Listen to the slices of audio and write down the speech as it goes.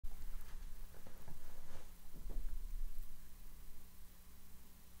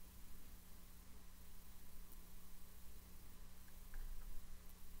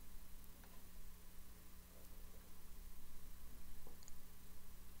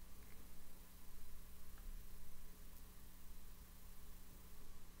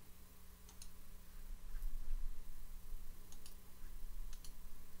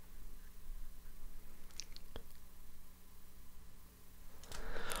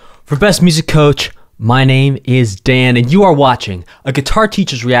For Best Music Coach, my name is Dan, and you are watching a guitar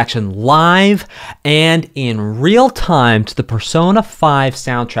teacher's reaction live and in real time to the Persona 5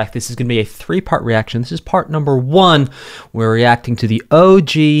 soundtrack. This is going to be a three-part reaction. This is part number 1. We're reacting to the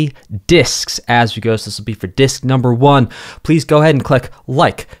OG discs as we go, so this will be for disc number 1. Please go ahead and click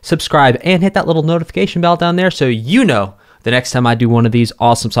like, subscribe, and hit that little notification bell down there so you know the next time I do one of these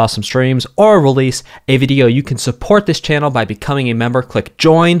awesome streams or release a video. You can support this channel by becoming a member. Click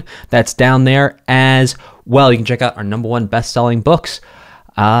join. That's down there as well. You can check out our #1 best-selling books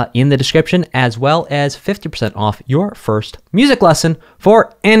in the description, as well as 50% off your first music lesson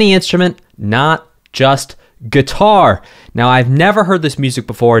for any instrument, not just guitar. Now, I've never heard this music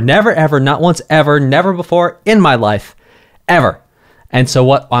before. Never, ever, not once, ever, never before in my life, ever. And so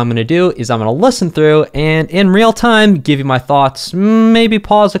what I'm going to do is I'm going to listen through and in real time give you my thoughts, maybe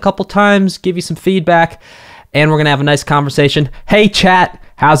pause a couple times, give you some feedback, and we're going to have a nice conversation. Hey, chat.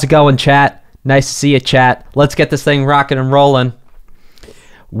 How's it going, chat? Nice to see you, chat. Let's get this thing rocking and rolling.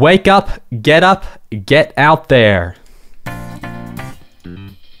 Wake up, get out there.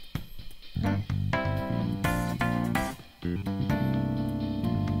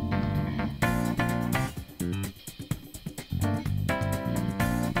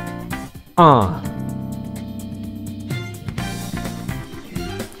 Oh!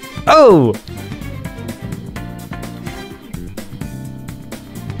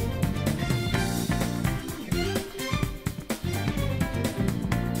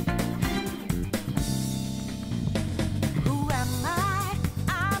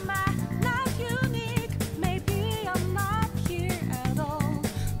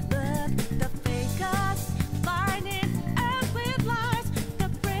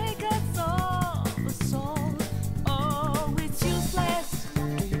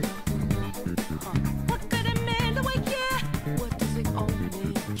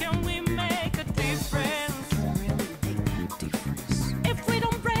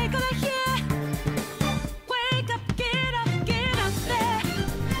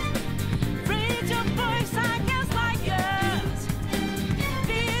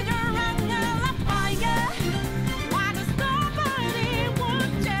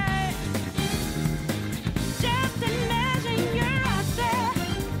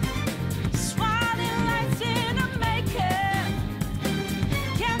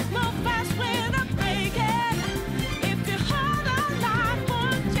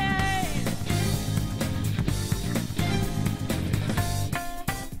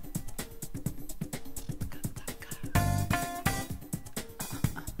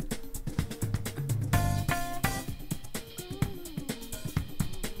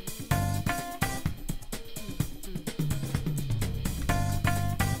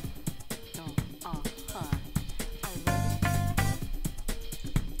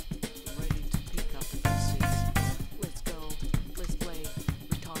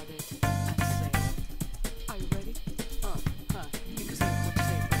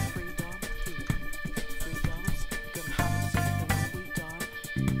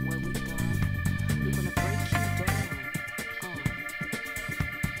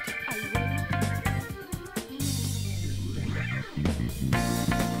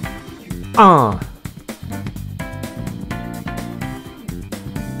 Oh,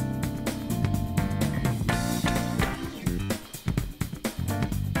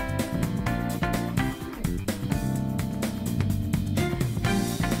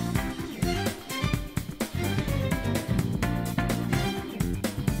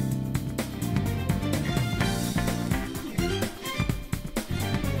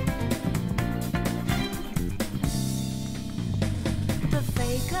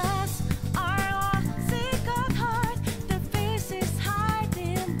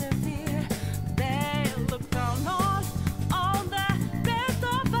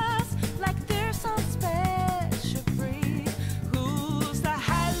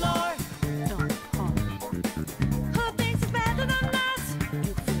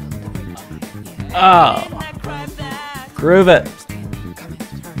 groove it.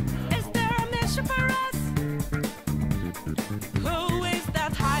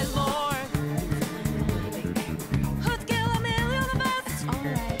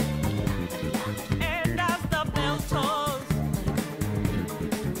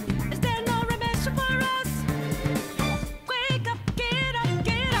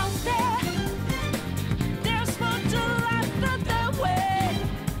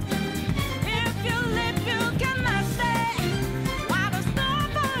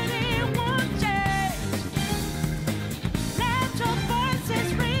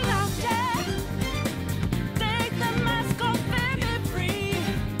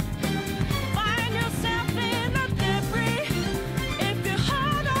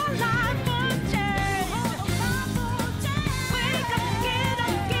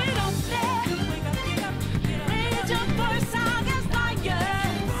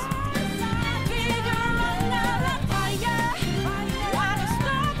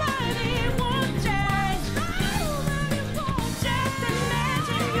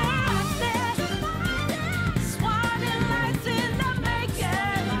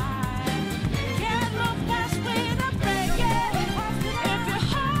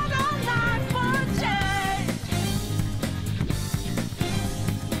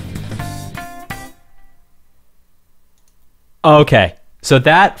 Okay. So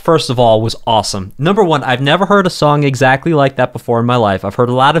that, first of all, was awesome. Number one, I've never heard a song exactly like that before in my life. I've heard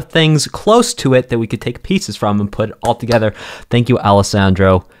a lot of things close to it that we could take pieces from and put it all together. Thank you,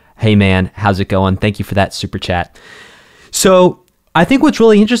 Alessandro. Hey, man, how's it going? Thank you for that super chat. So I think what's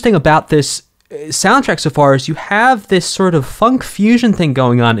really interesting about this soundtrack so far is you have this sort of funk fusion thing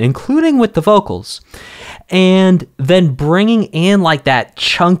going on, including with the vocals, and then bringing in like that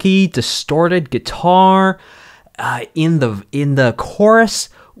chunky, distorted guitar in the chorus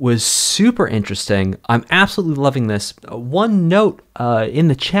was super interesting. I'm absolutely loving this. One note in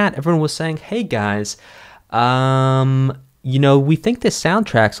the chat, everyone was saying, "Hey guys, we think this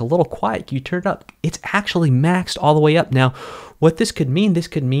soundtrack's a little quiet. You turn it up. It's actually maxed all the way up." Now, what this could mean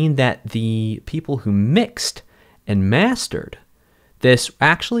that the people who mixed and mastered this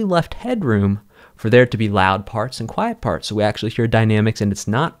actually left headroom for there to be loud parts and quiet parts. So we actually hear dynamics and it's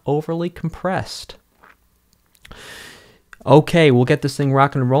not overly compressed. Okay, we'll get this thing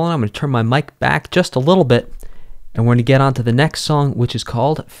rocking and rolling. I'm going to turn my mic back just a little bit, and we're going to get on to the next song, which is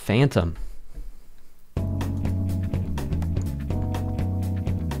called Phantom.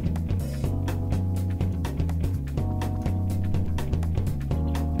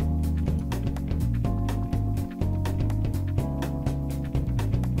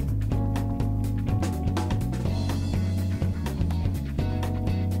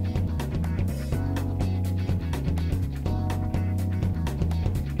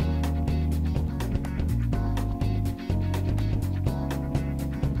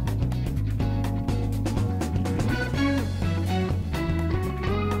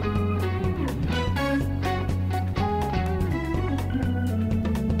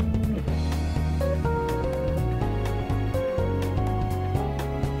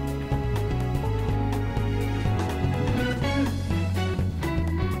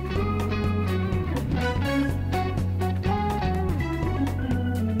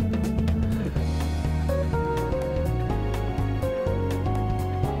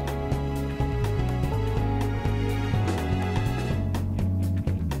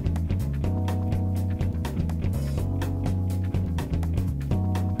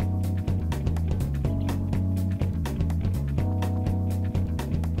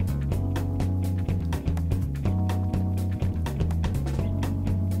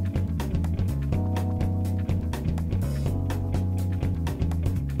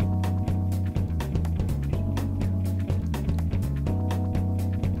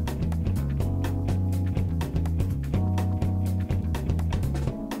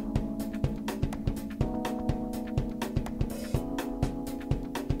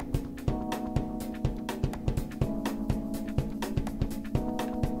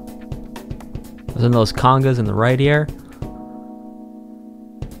 In those congas in the right ear.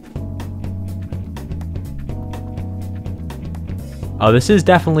 Oh, this is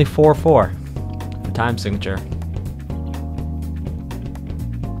definitely 4/4 for time signature.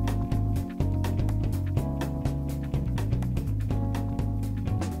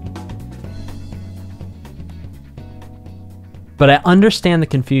 But I understand the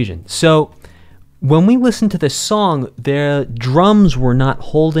confusion. So when we listened to this song, the drums were not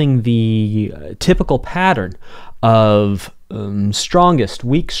holding the typical pattern of strongest,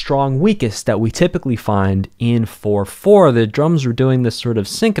 weak, strong, weakest that we typically find in 4/4. The drums were doing this sort of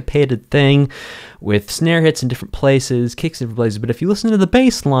syncopated thing with snare hits in different places, kicks in different places. But if you listen to the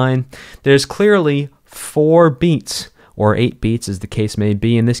bass line, there's clearly 4 beats, or 8 beats as the case may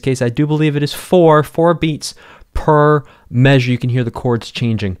be. In this case, I do believe it is 4 beats per measure. You can hear the chords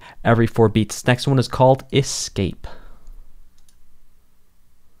changing every 4 beats. Next one is called Escape.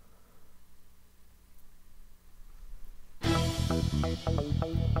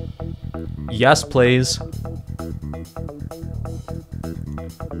 Yes, please.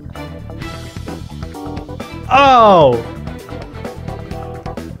 Oh!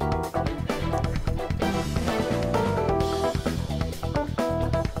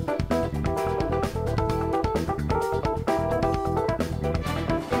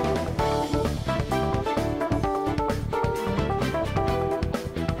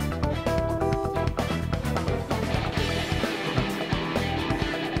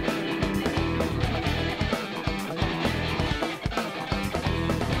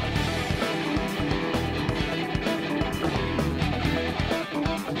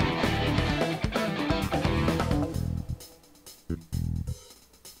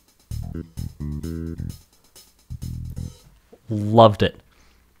 Loved it.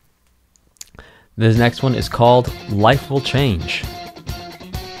 This next one is called Life Will Change.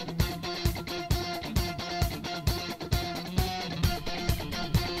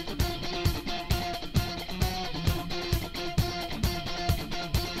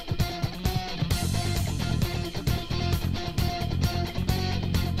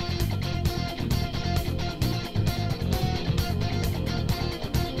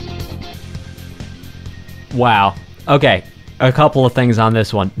 Wow. Okay. A couple of things on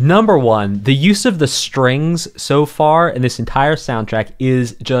this one. Number one, the use of the strings so far in this entire soundtrack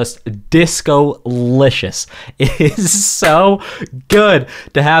is just disco-licious. It is so good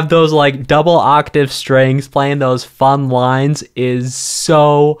to have those like double octave strings playing those fun lines is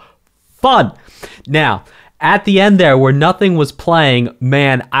so fun. Now, at the end there where nothing was playing,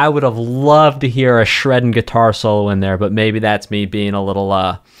 man, I would have loved to hear a shredding guitar solo in there, but maybe that's me being a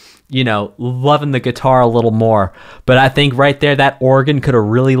little loving the guitar a little more. But I think right there, that organ could have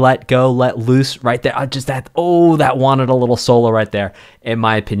really let loose right there. That wanted a little solo right there, in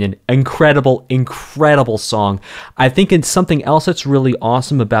my opinion. Incredible, incredible song. I think it's something else that's really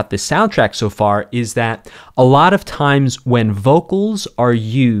awesome about this soundtrack so far is that a lot of times when vocals are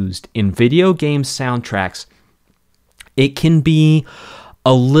used in video game soundtracks, it can be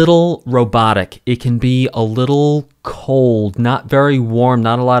a little robotic. It can be a little cold, not very warm,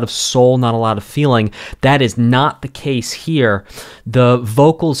 not a lot of soul, not a lot of feeling. That is not the case here. The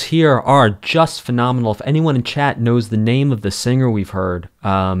vocals here are just phenomenal. If anyone in chat knows the name of the singer we've heard,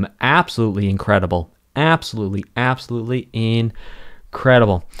 absolutely incredible. Absolutely, absolutely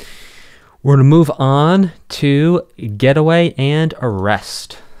incredible. We're going to move on to Getaway and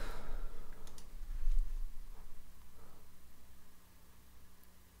Arrest.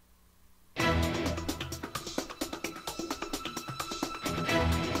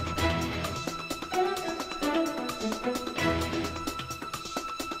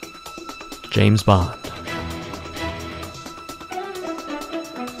 James Bond.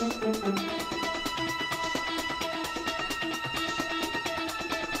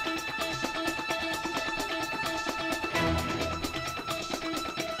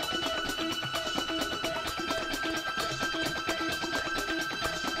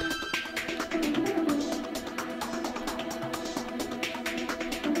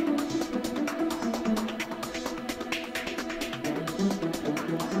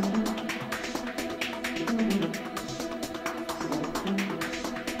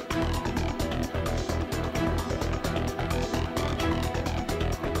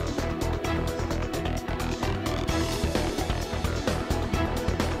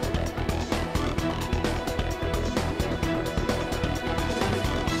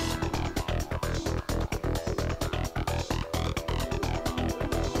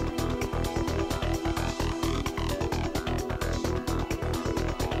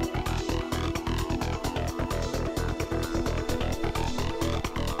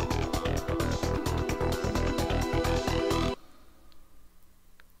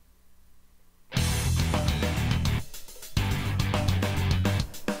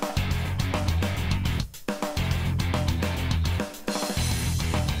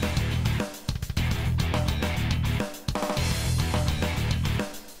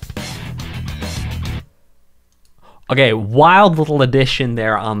 Okay, wild little addition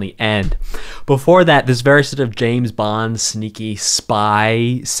there on the end. Before that, this very sort of James Bond sneaky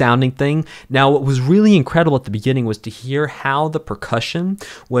spy sounding thing. Now, what was really incredible at the beginning was to hear how the percussion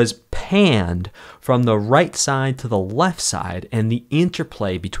was panned from the right side to the left side, and the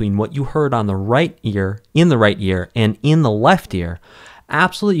interplay between what you heard on the right ear, and in the left ear.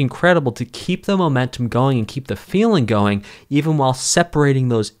 Absolutely incredible to keep the momentum going and keep the feeling going, even while separating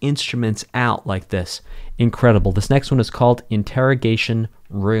those instruments out like this. Incredible. This next one is called Interrogation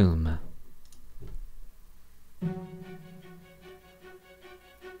Room.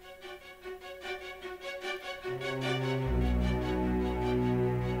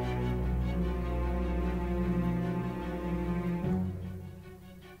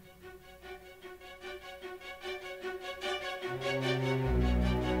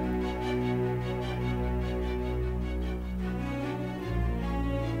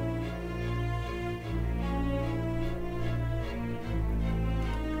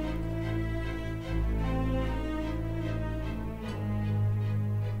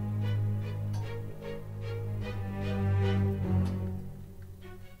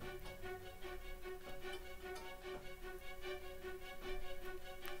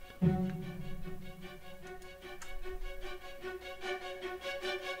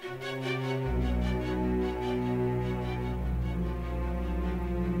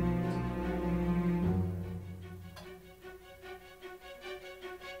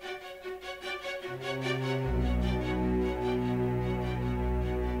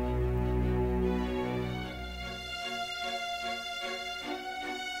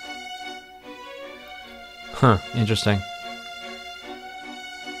 Huh, interesting.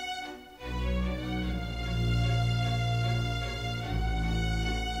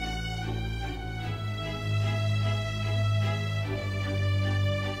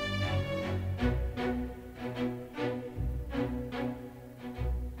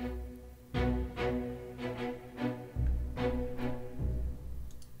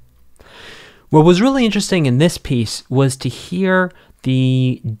 What was really interesting in this piece was to hear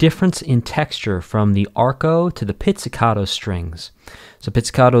the difference in texture from the arco to the pizzicato strings. So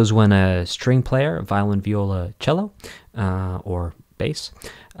pizzicato is when a string player, violin, viola, cello, or bass,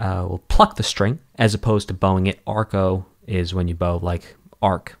 will pluck the string as opposed to bowing it. Arco is when you bow like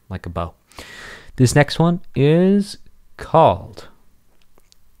arc, like a bow. This next one is called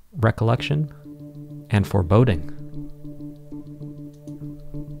Recollection and Foreboding.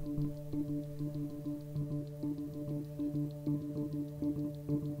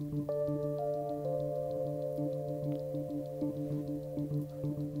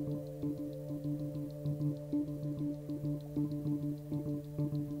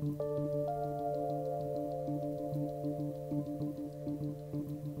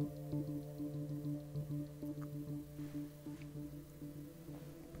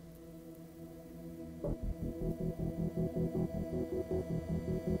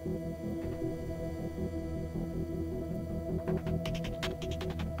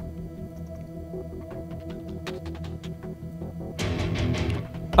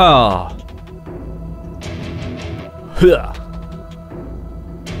 Oh. Huh.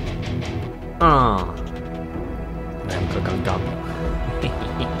 Oh.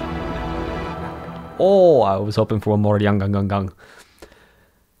 Oh, I was hoping for one more young gung gung gung.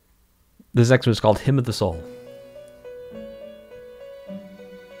 This next one is called Hymn of the Soul.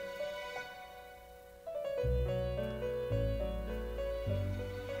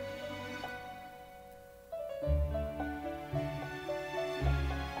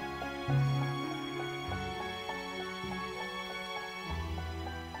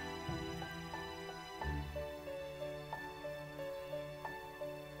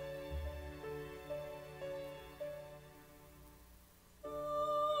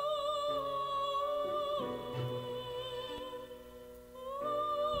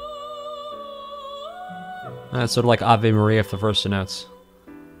 It's sort of like Ave Maria for the first 2 notes.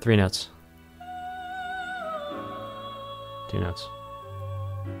 3 notes. 2 notes.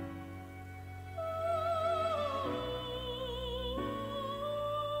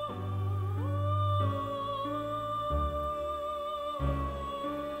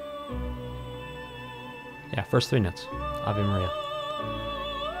 Yeah, first 3 notes. Ave Maria.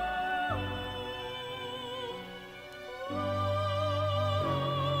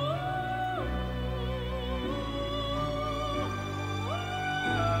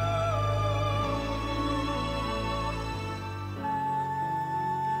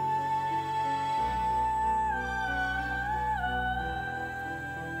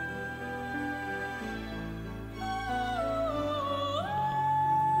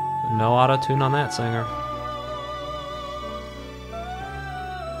 No auto-tune on that singer.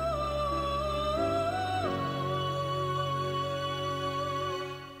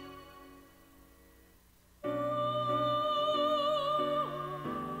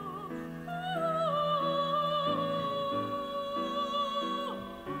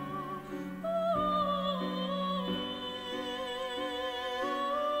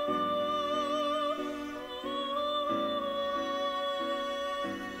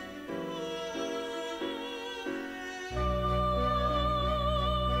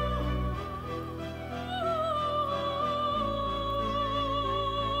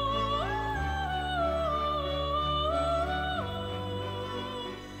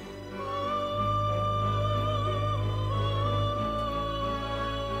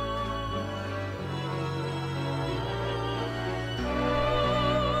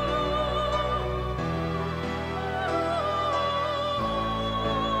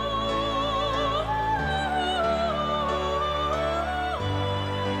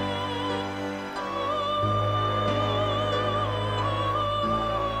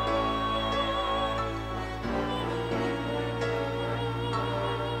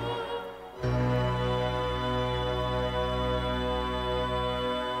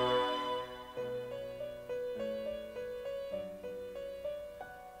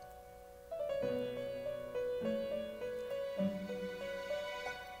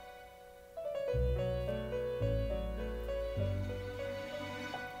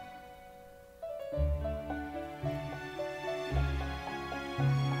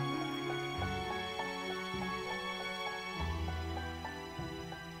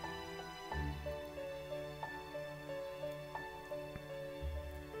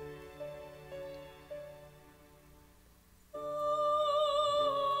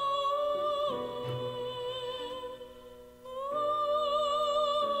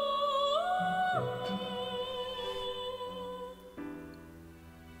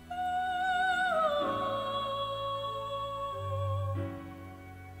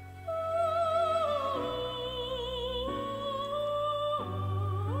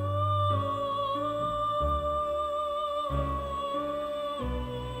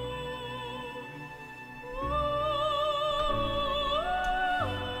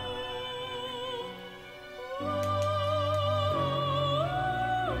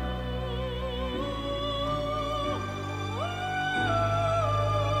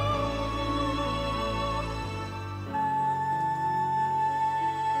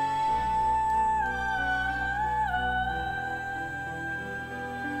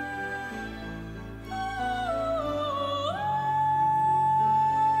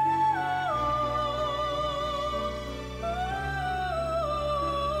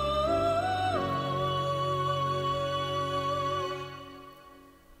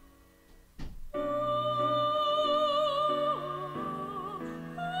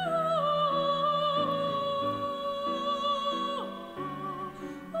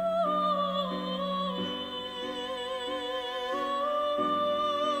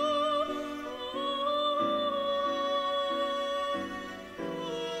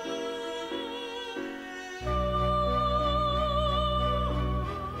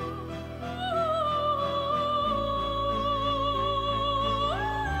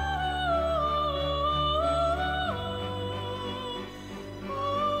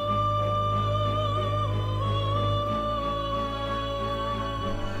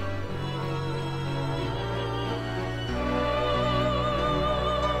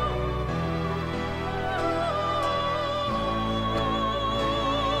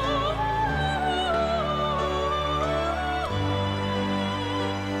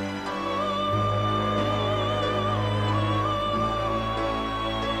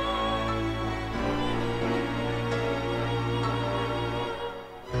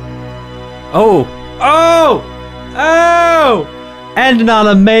 Oh, oh, oh! Ending on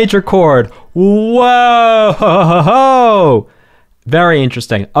a major chord. Whoa! Very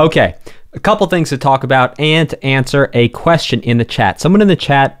interesting. Okay, a couple things to talk about and to answer a question in the chat. Someone in the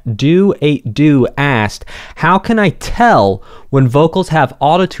chat, asked, how can I tell when vocals have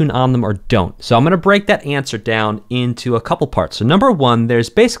autotune on them or don't? So I'm going to break that answer down into a couple parts. So number one, there's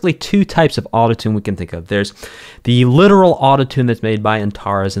basically two types of autotune we can think of. There's the literal autotune that's made by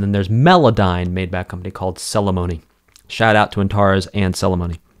Antares, and then there's Melodyne, made by a company called Celemony. Shout out to Antares and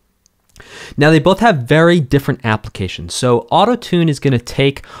Celemony. Now, they both have very different applications. So autotune is going to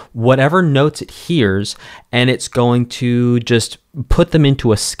take whatever notes it hears, and it's going to just put them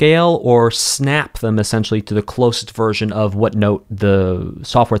into a scale or snap them essentially to the closest version of what note the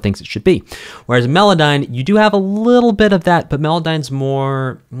software thinks it should be. Whereas Melodyne, you do have a little bit of that, but Melodyne's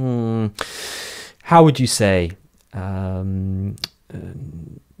more, how would you say,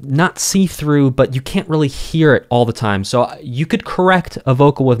 not see-through, but you can't really hear it all the time. So you could correct a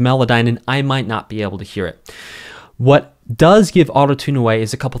vocal with Melodyne and I might not be able to hear it. What does give autotune away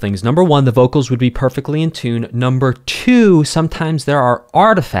is a couple things. Number one, the vocals would be perfectly in tune. Number two, sometimes there are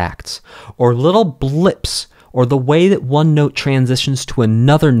artifacts or little blips, or the way that one note transitions to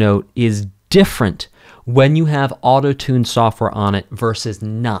another note is different when you have autotune software on it versus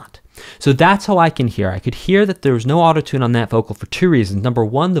not. So that's how I can hear. I could hear that there was no autotune on that vocal for two reasons. Number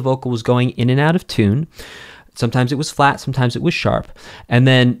one, the vocal was going in and out of tune. Sometimes it was flat, sometimes it was sharp. And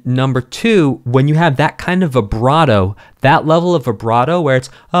then number two, when you have that kind of vibrato, that level of vibrato where it's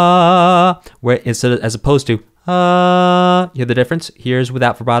where instead of, as opposed to you hear the difference? Here's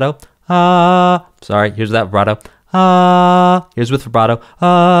without vibrato. Sorry, here's without vibrato. Here's with vibrato.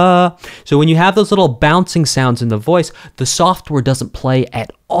 So when you have those little bouncing sounds in the voice, the software doesn't play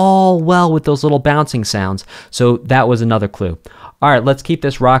at all well with those little bouncing sounds. So that was another clue. All right, let's keep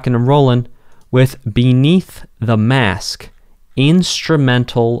this rocking and rolling with Beneath the Mask,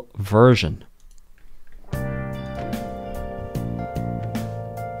 instrumental version.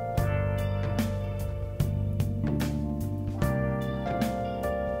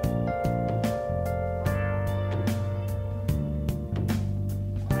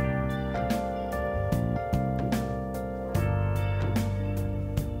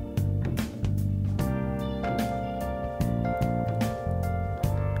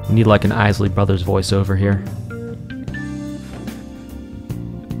 We need like an Isley Brothers voiceover here.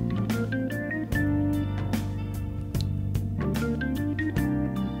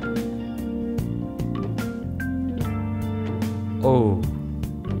 Oh.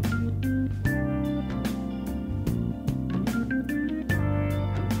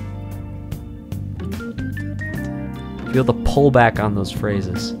 Feel the pullback on those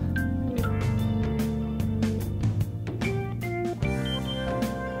phrases.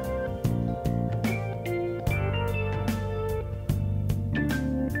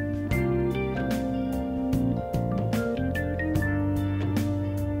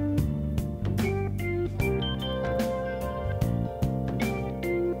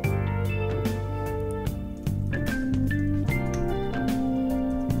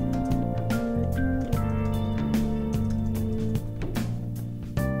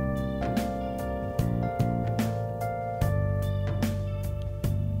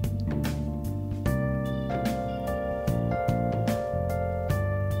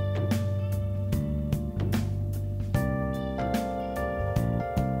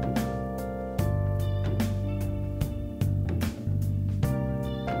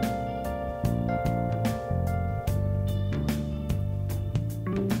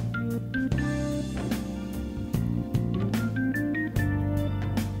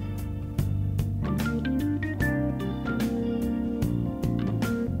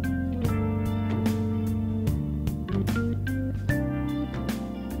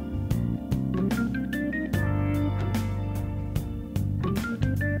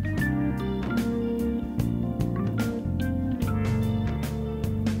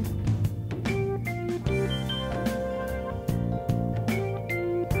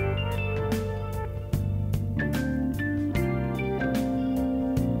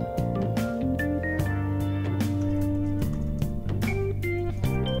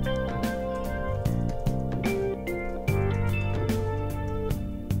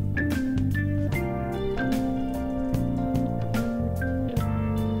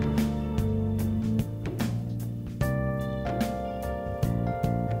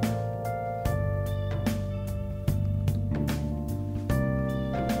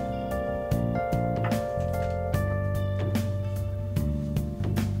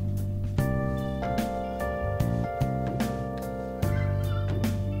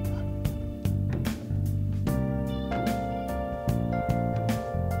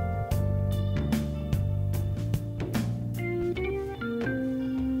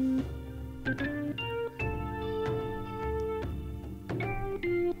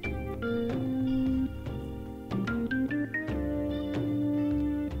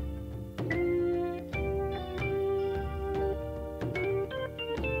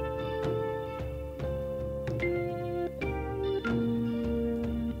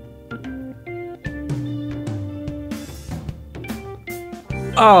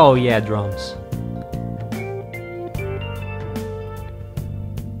 Oh yeah, drums.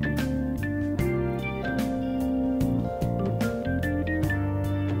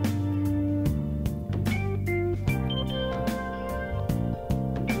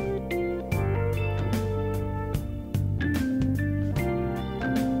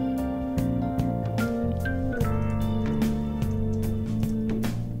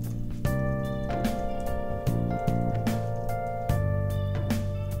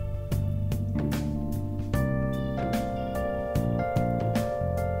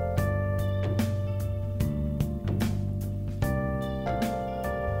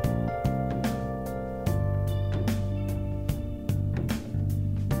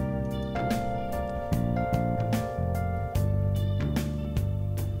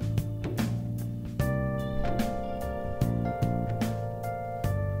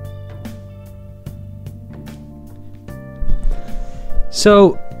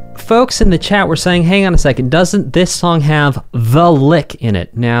 So, folks in the chat were saying, hang on a second, doesn't this song have the lick in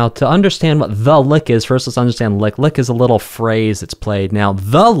it? Now, to understand what the lick is, first let's understand lick. Lick is a little phrase that's played. Now,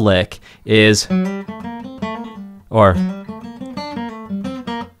 the lick is, or,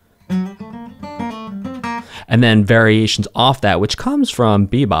 and then variations off that, which comes from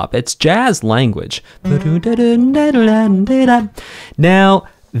bebop. It's jazz language. Now,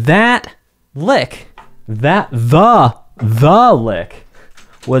 that lick, the lick,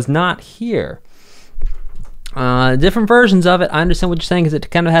 was not here. Different versions of it. I understand what you're saying, because it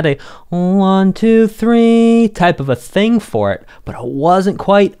kind of had a 1, 2, 3 type of a thing for it, but it wasn't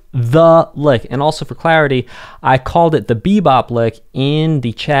quite the lick. And also for clarity, I called it the bebop lick in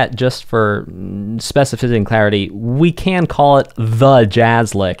the chat just for specificity and clarity. We can call it the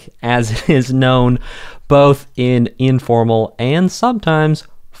jazz lick, as it is known both in informal and sometimes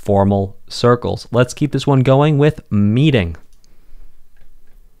formal circles. Let's keep this one going with Meeting.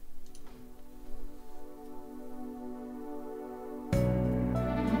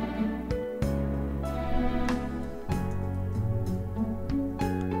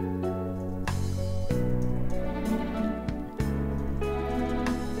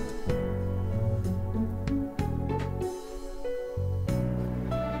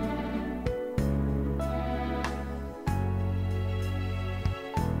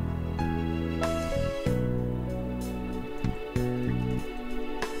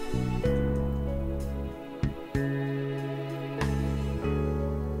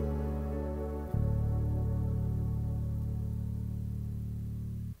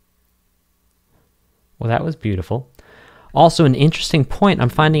 Well, that was beautiful. Also, an interesting point, I'm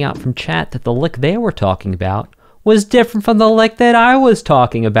finding out from chat that the lick they were talking about was different from the lick that I was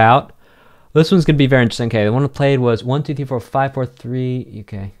talking about. This one's going to be very interesting. Okay, the one I played was 1, 2, 3, 4, 5, 4, 3.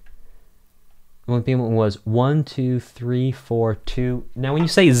 Okay. The one was 1, 2, 3, 4, 2. Now, when you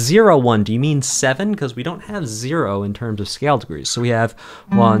say 0, 1, do you mean 7? Because we don't have 0 in terms of scale degrees. So we have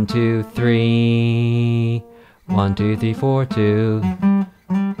 1, 2, 3, 1, 2, 3, 4, 2.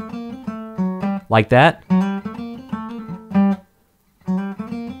 Like that.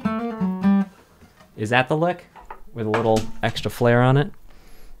 Is that the lick? With a little extra flair on it?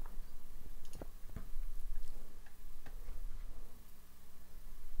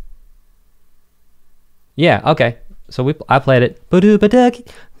 Yeah, okay. So I played it.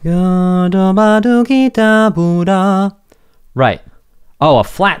 Right. Oh, a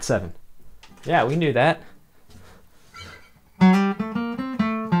flat 7. Yeah, we knew that.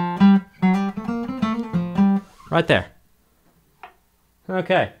 Right there.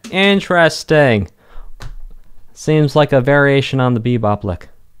 Okay, interesting. Seems like a variation on the bebop lick.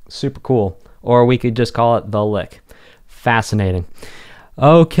 Super cool. Or we could just call it the lick. Fascinating.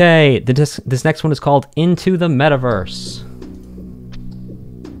 Okay, this next one is called Into the Metaverse.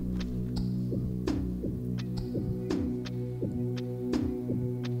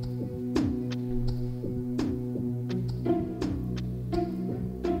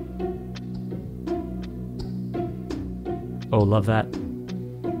 Oh, love that.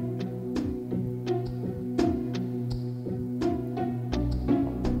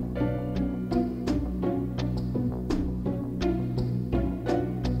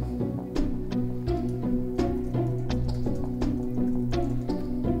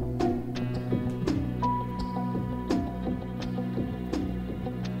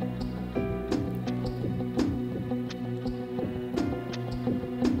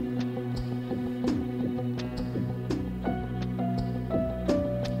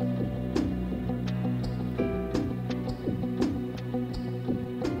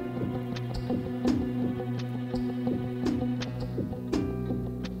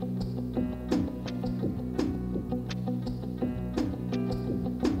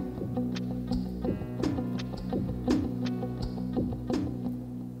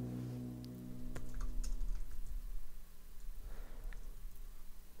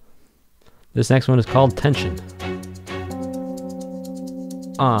 This next one is called Tension.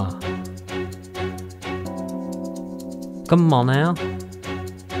 Come on now.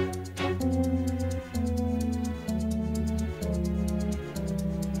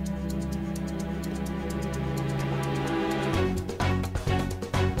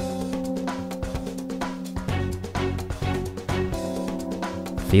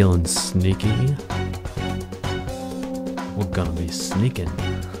 Feeling sneaky? We're gonna be sneaking.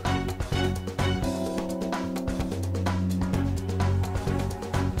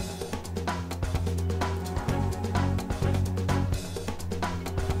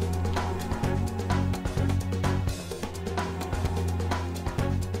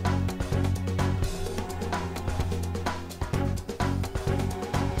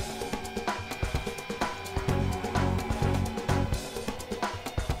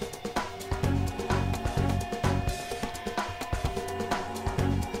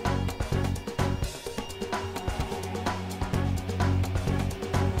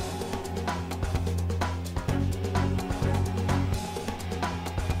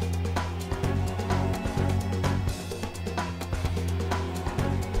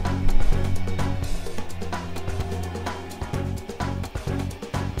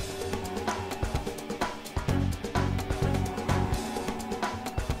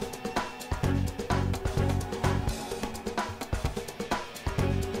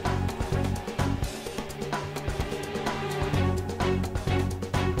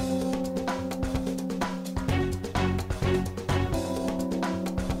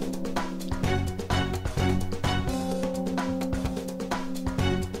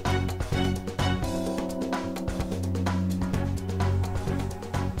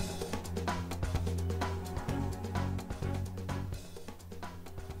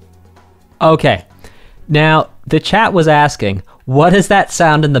 Okay, now the chat was asking, what is that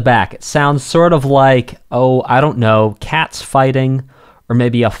sound in the back? It sounds sort of like, oh, I don't know, cats fighting, or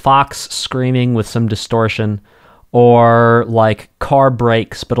maybe a fox screaming with some distortion, or like car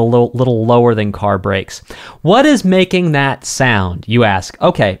brakes, but a little lower than car brakes. What is making that sound, you ask?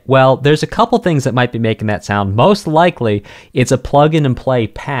 Okay, well, there's a couple things that might be making that sound. Most likely, it's a plug-in and play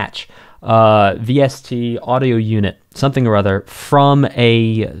patch. VST audio unit, something or other, from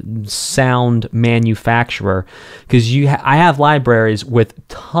a sound manufacturer, because I have libraries with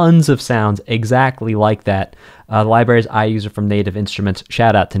tons of sounds exactly like that. The libraries I use are from Native Instruments.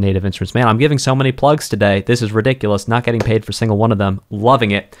 Shout out to Native Instruments. Man, I'm giving so many plugs today. This is ridiculous. Not getting paid for a single one of them.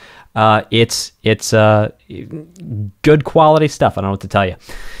 Loving it. It's good quality stuff. I don't know what to tell you.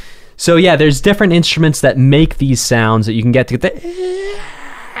 So yeah, there's different instruments that make these sounds that you can get to get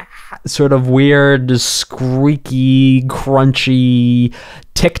the sort of weird, squeaky, crunchy,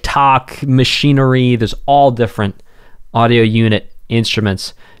 tick-tock machinery. There's all different audio unit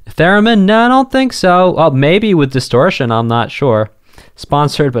instruments. Theremin? No, I don't think so. Oh, maybe with distortion, I'm not sure.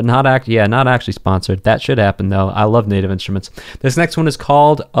 Sponsored, but not actually sponsored. That should happen, though. I love Native Instruments. This next one is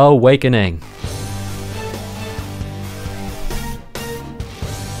called Awakening.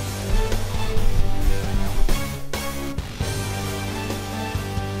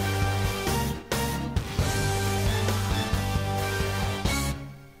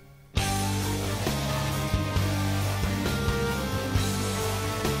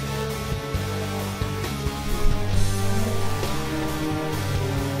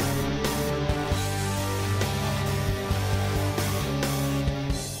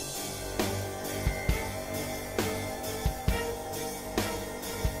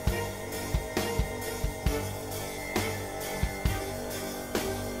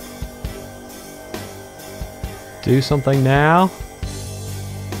 Do something now.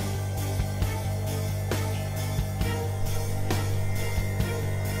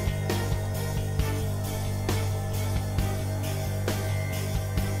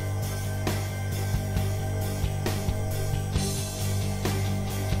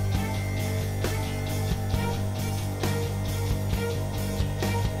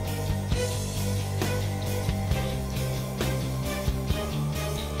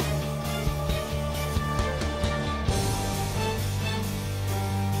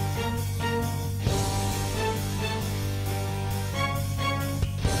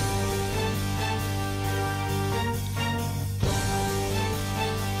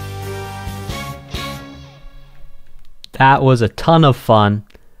 That was a ton of fun.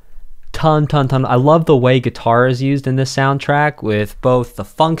 Ton. I love the way guitar is used in this soundtrack, with both the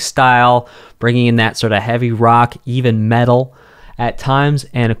funk style, bringing in that sort of heavy rock, even metal at times.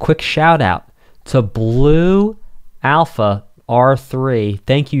 And a quick shout out to Blue Alpha R3.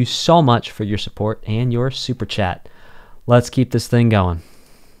 Thank you so much for your support and your super chat. Let's keep this thing going.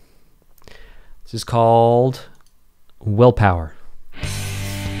 This is called Willpower.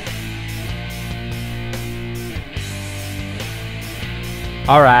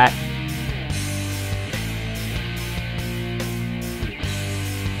 All right.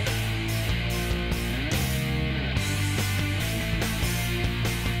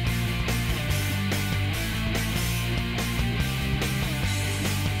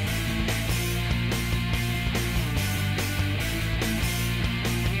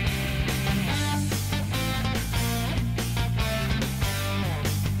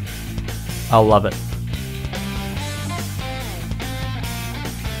 I love it.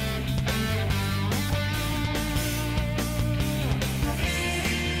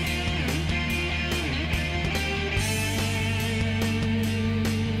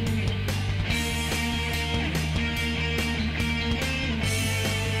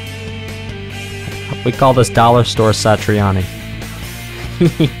 We call this dollar store Satriani.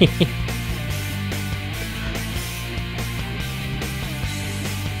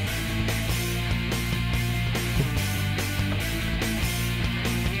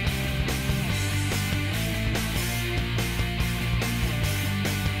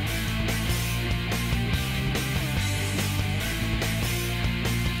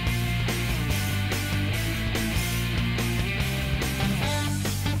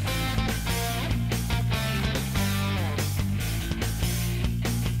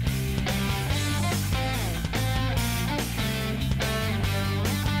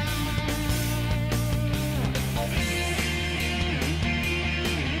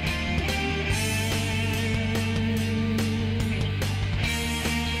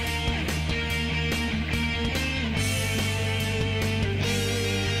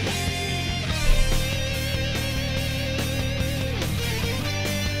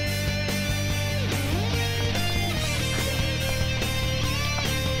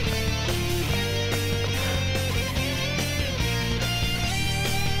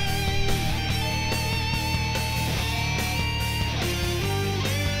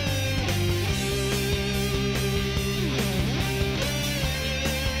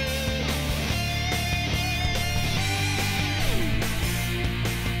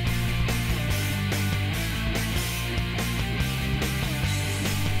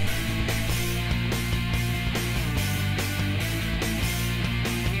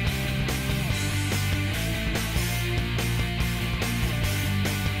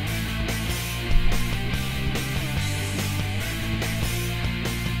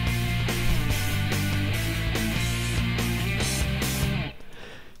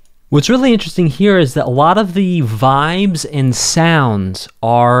 What's really interesting here is that a lot of the vibes and sounds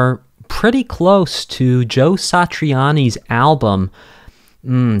are pretty close to Joe Satriani's album.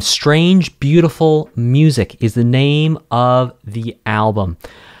 Strange Beautiful Music is the name of the album.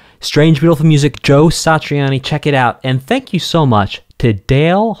 Strange Beautiful Music, Joe Satriani, check it out. And thank you so much to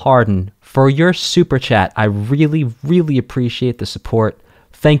Dale Harden for your super chat. I really, really appreciate the support.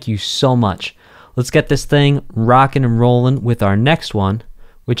 Thank you so much. Let's get this thing rocking and rolling with our next one,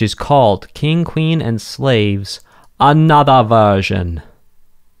 which is called King, Queen, and Slaves, another version.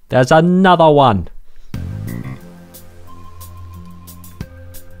 There's another one.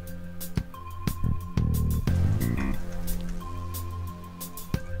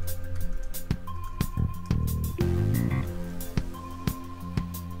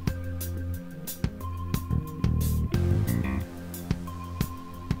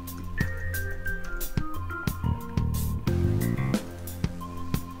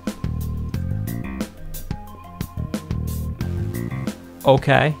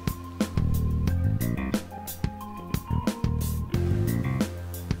 Okay.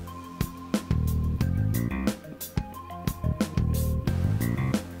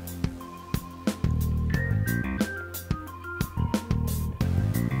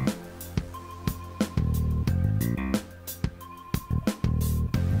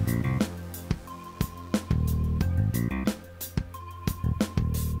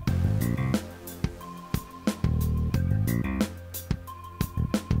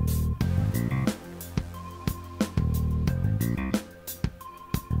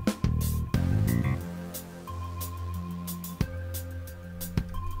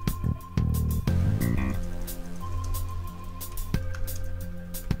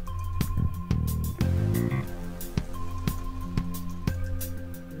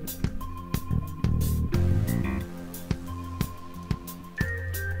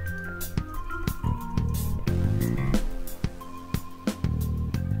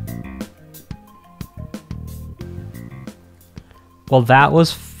 Well, that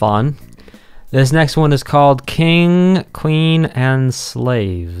was fun. This next one is called King, Queen, and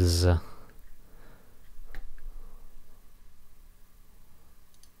Slaves.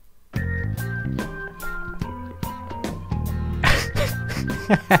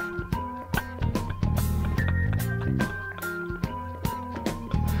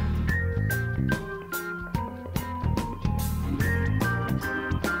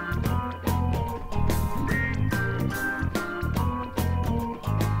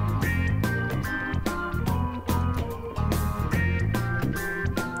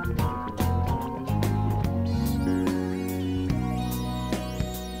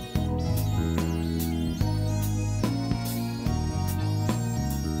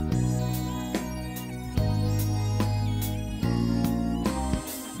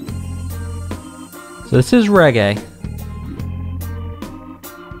 So this is reggae.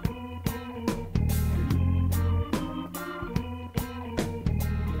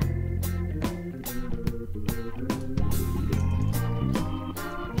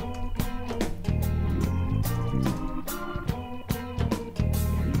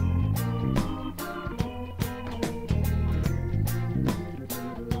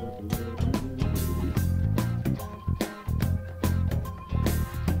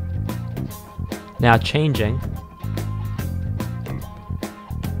 Now changing.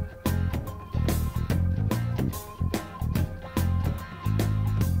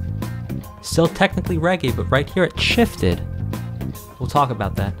 Still technically reggae, but right here it shifted. We'll talk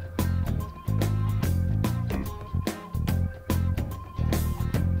about that.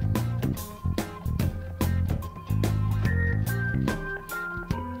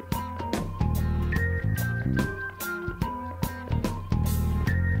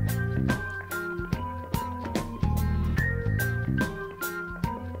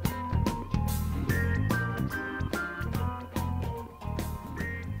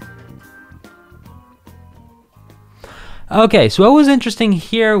 Okay, so what was interesting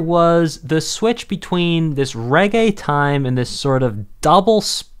here was the switch between this reggae time and this sort of double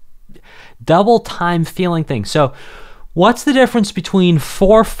time feeling thing. So what's the difference between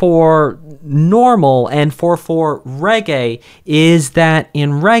 4/4 normal and 4/4 reggae is that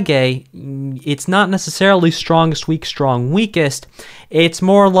in reggae, it's not necessarily strongest, weak, strong, weakest. It's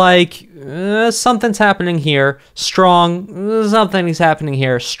more like something's happening here, strong, something's happening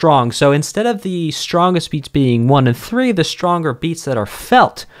here, strong. So instead of the strongest beats being 1 and 3, the stronger beats that are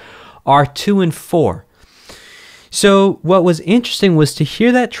felt are 2 and 4. So what was interesting was to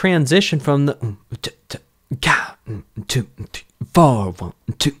hear that transition from the 1, 2, 3, 4, 1,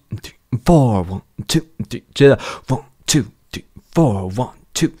 2, 3, 4, 1, 2, 3, to the 1, 2, 3, 4, 1,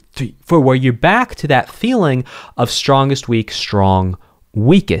 2, 3, 4, where you're back to that feeling of strongest, weak, strong,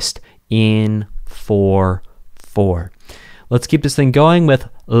 weakest in 4/4. Let's keep this thing going with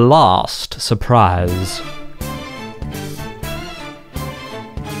Lost Surprise.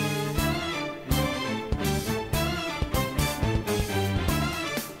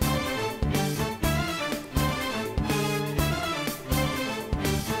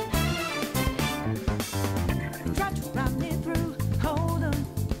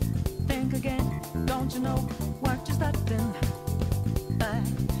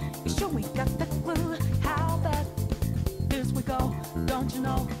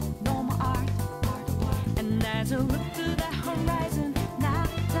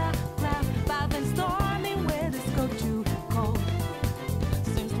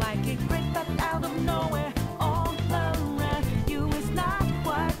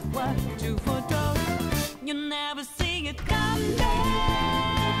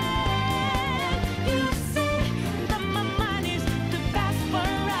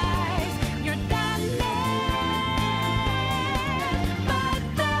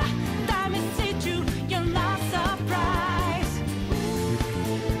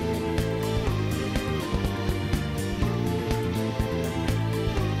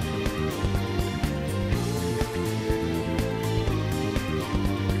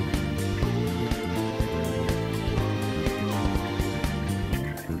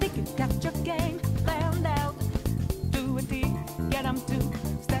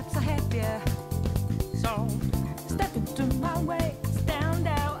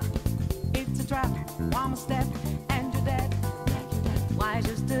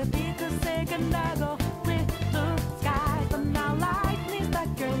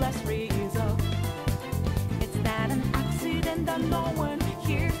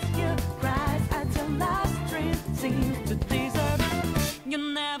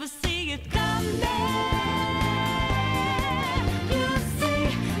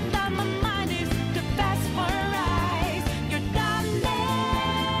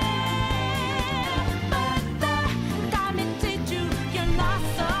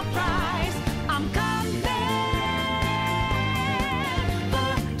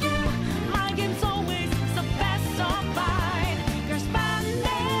 Spend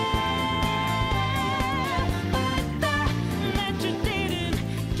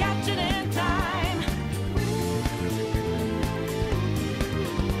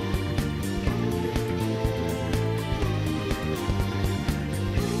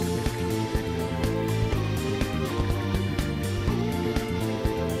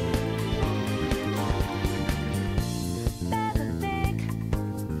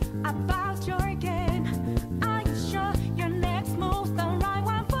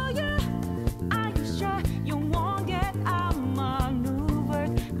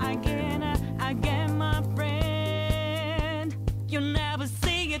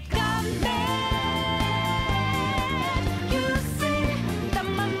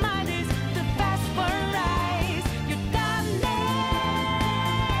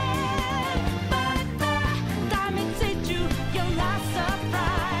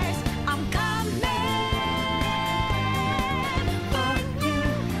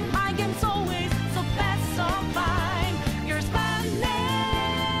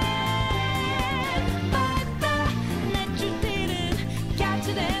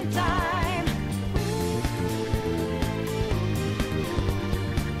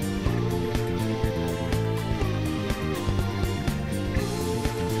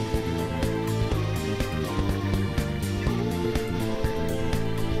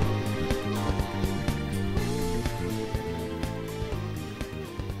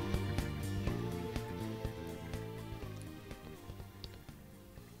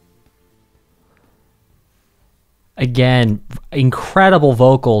Again, incredible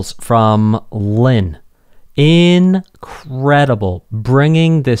vocals from Lynn. Incredible.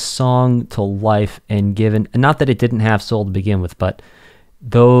 Bringing this song to life and not that it didn't have soul to begin with, but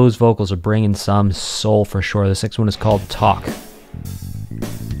those vocals are bringing some soul for sure. This next one is called Talk.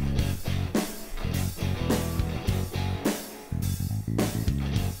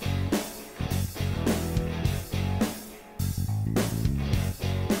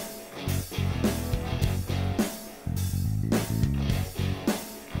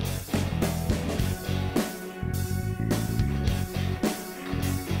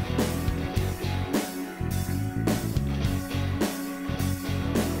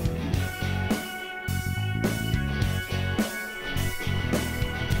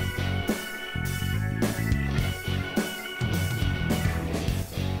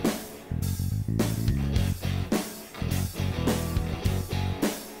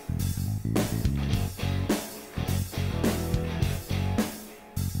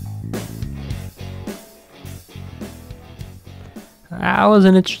 That was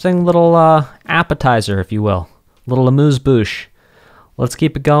an interesting little appetizer, if you will. Little amuse-bouche. Let's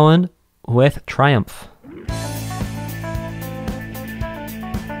keep it going with Triumph.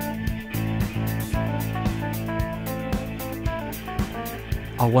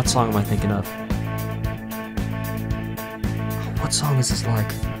 Oh, what song am I thinking of? What song is this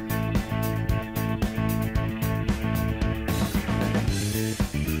like?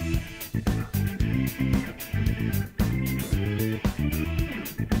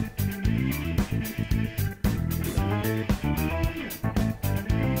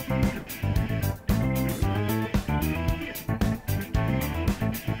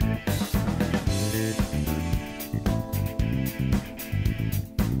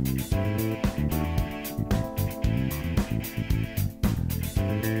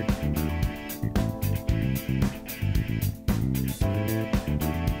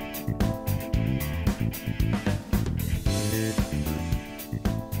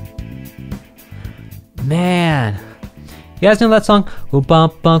 Man, you guys know that song?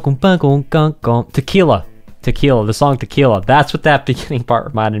 Tequila. Tequila, the song Tequila. That's what that beginning part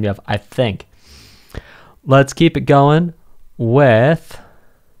reminded me of, I think. Let's keep it going with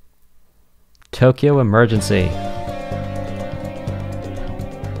Tokyo Emergency.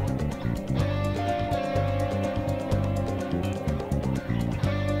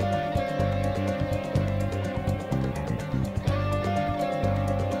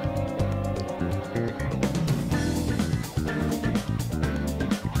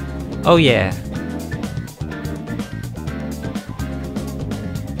 Oh yeah.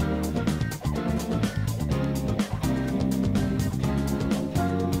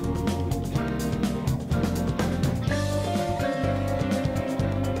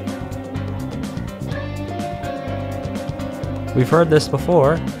 We've heard this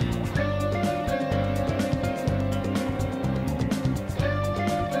before.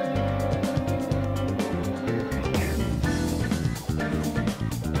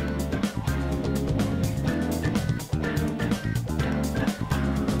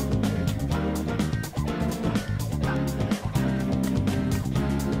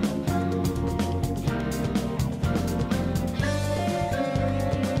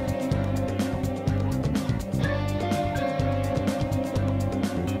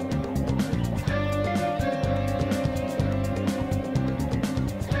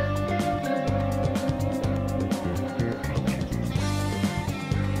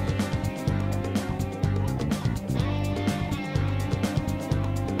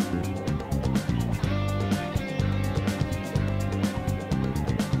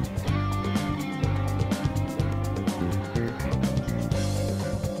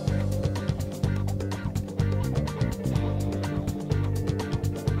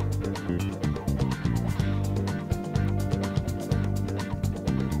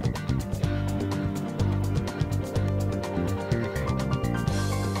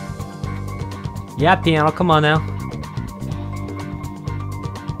 Yeah, piano, come on now.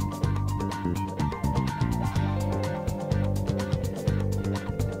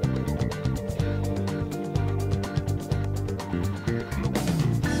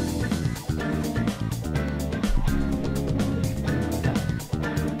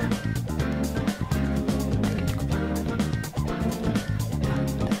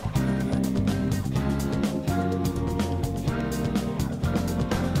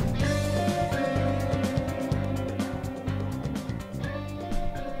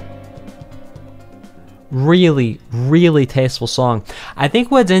 Really, really tasteful song. I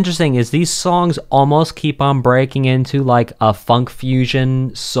think what's interesting is these songs almost keep on breaking into like a funk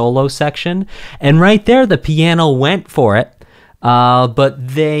fusion solo section. And right there, the piano went for it. But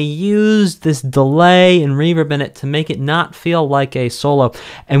they used this delay and reverb in it to make it not feel like a solo.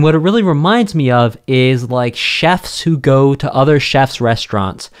 And what it really reminds me of is like chefs who go to other chefs'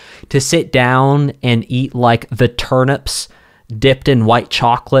 restaurants to sit down and eat like the turnips dipped in white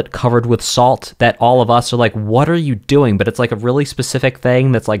chocolate covered with salt, that all of us are like, what are you doing? But it's like a really specific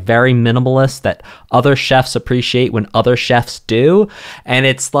thing that's like very minimalist that other chefs appreciate when other chefs do. And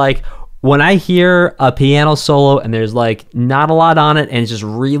it's like, when I hear a piano solo and there's like not a lot on it and it's just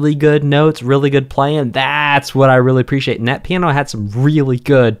really good notes, really good playing, that's what I really appreciate. And that piano had some really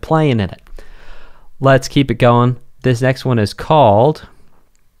good playing in it. Let's keep it going. This next one is called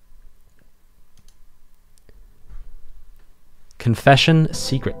Confession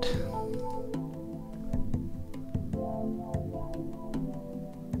Secret.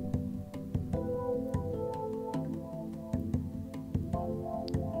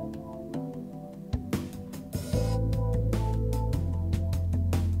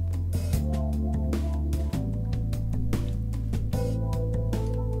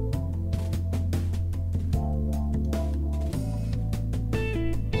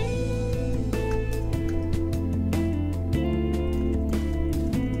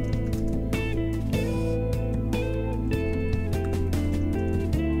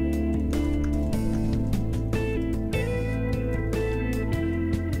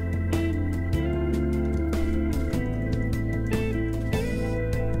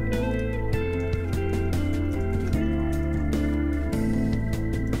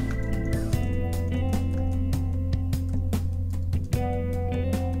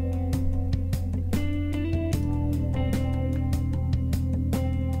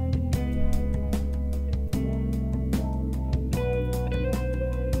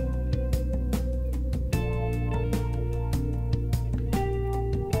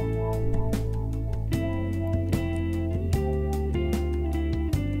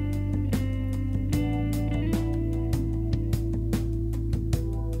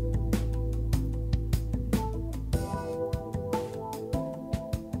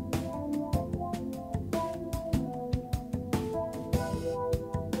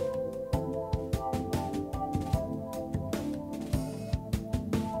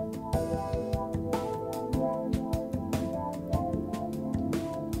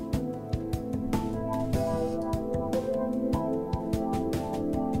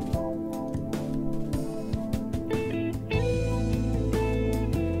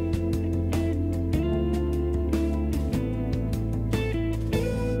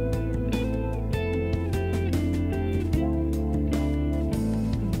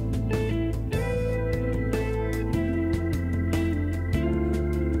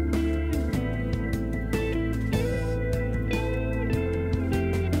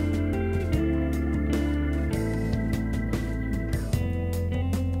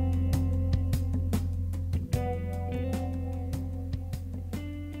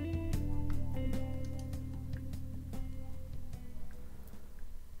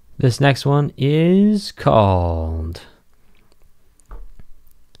 This next one is called...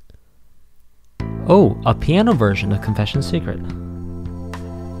 Oh, a piano version of Confession Secret.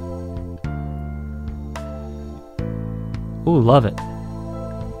 Ooh, love it.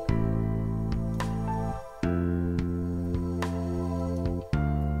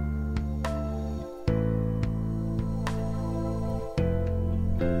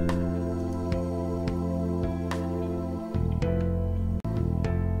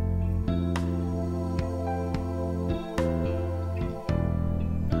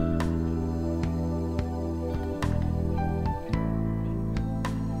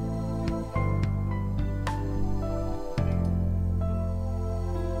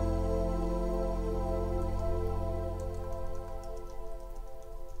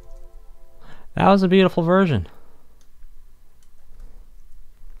 That was a beautiful version.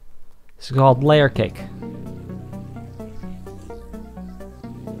 This is called Layer Cake.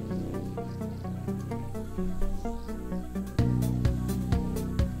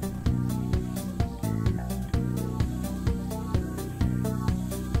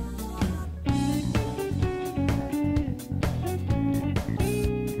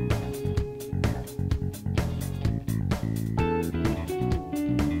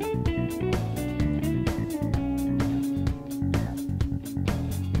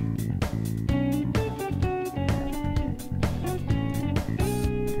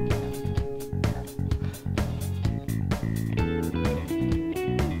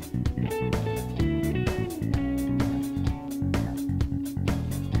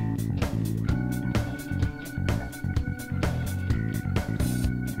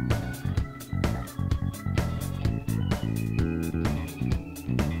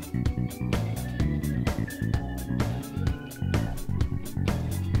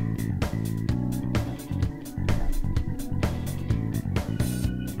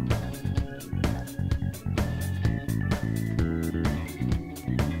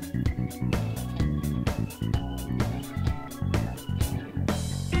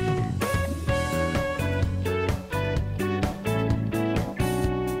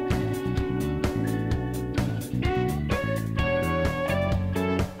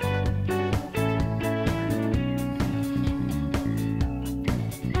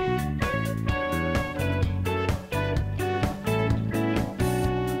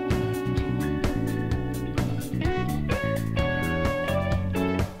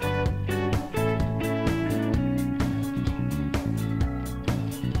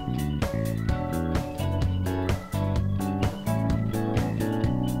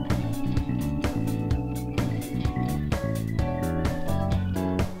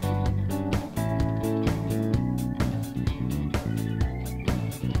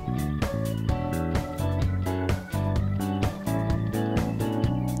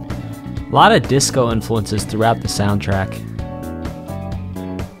 A lot of disco influences throughout the soundtrack.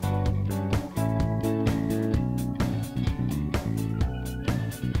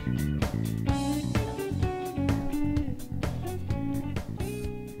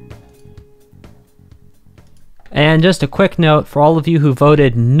 And just a quick note for all of you who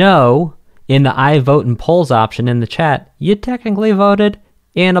voted no in the I vote in polls option in the chat, you technically voted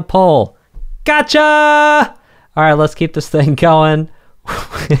in a poll. Gotcha! All right, let's keep this thing going.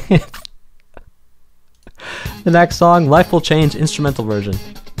 The next song, Life Will Change, instrumental version.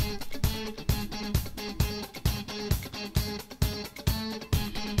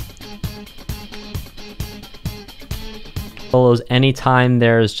 Solos anytime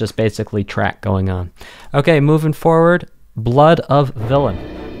there's just basically track going on. Okay, moving forward, Blood of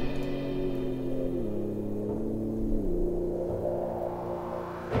Villain.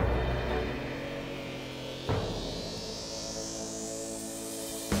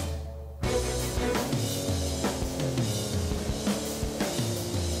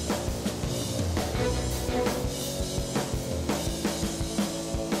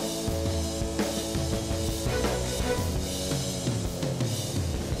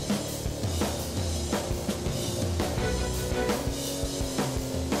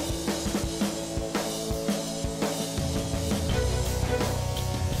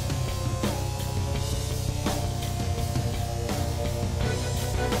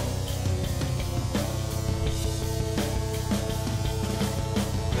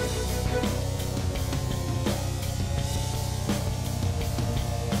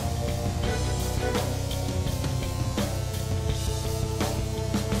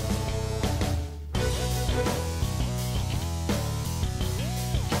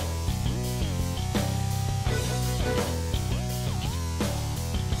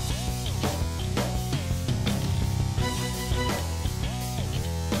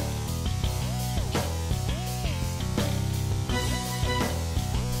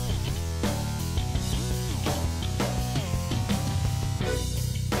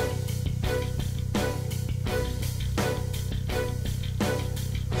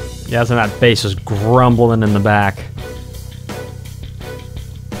 Yeah, so that bass is grumbling in the back.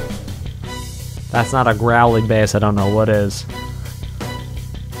 That's not a growly bass, I don't know what is.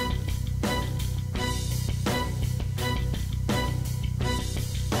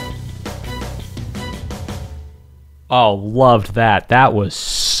 Oh, loved that. That was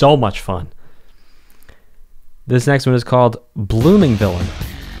so much fun. This next one is called Blooming Villain.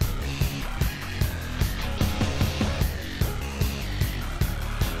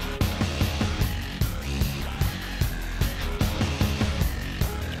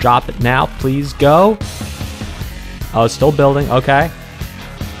 Drop it now, please go. Oh, it's still building, okay.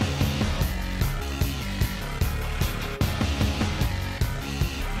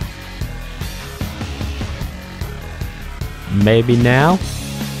 Maybe now.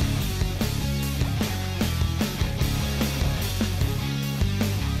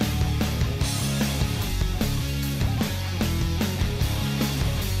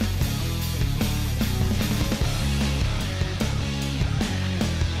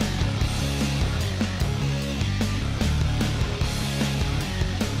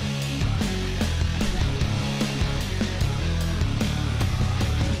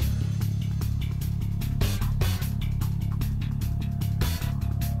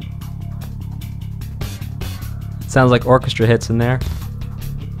 Sounds like orchestra hits in there.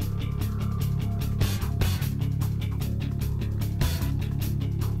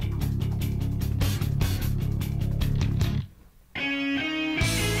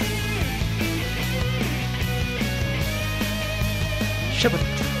 Ship it.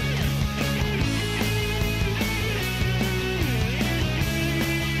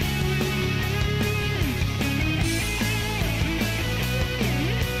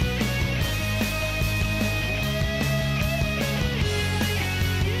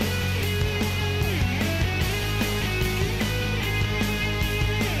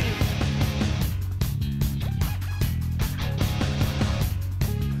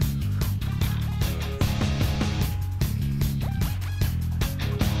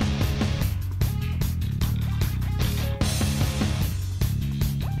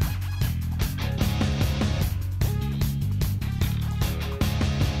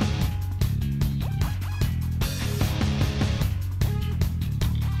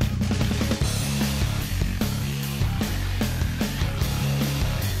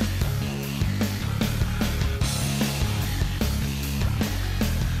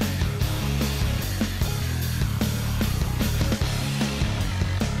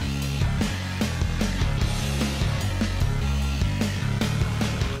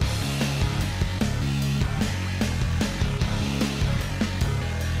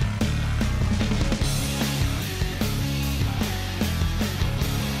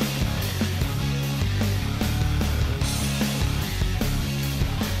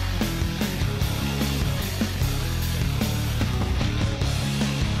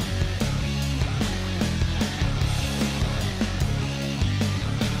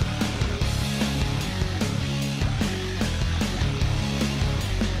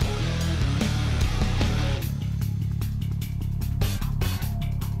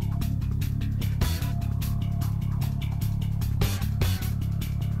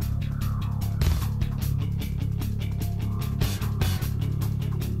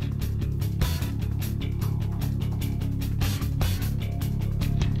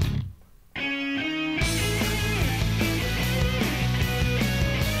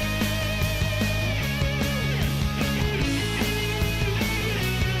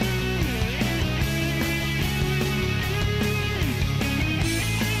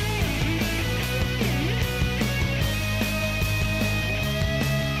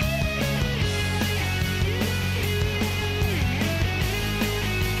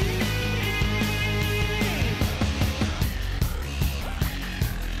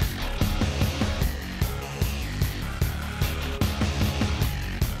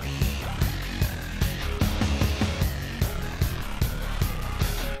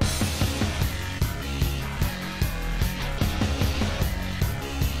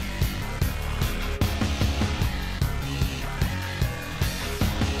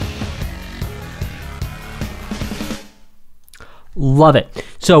 Love it.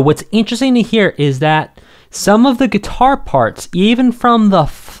 So what's interesting to hear is that some of the guitar parts, even from the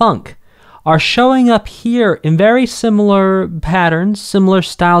funk, are showing up here in very similar patterns, similar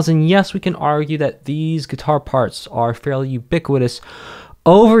styles, and yes, we can argue that these guitar parts are fairly ubiquitous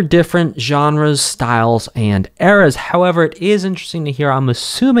over different genres, styles, and eras. However, it is interesting to hear. I'm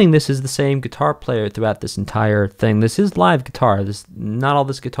assuming this is the same guitar player throughout this entire thing. This is live guitar. Not all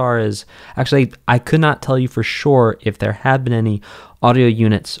this guitar is. Actually, I could not tell you for sure if there have been any audio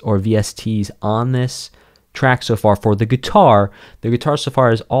units or VSTs on this track so far for the guitar. The guitar so far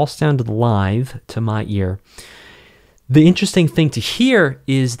has all sounded live to my ear. The interesting thing to hear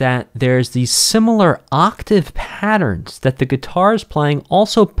is that there's these similar octave patterns that the guitar is playing,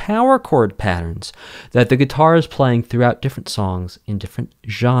 also power chord patterns that the guitar is playing throughout different songs in different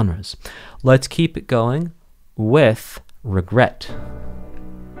genres. Let's keep it going with Regret.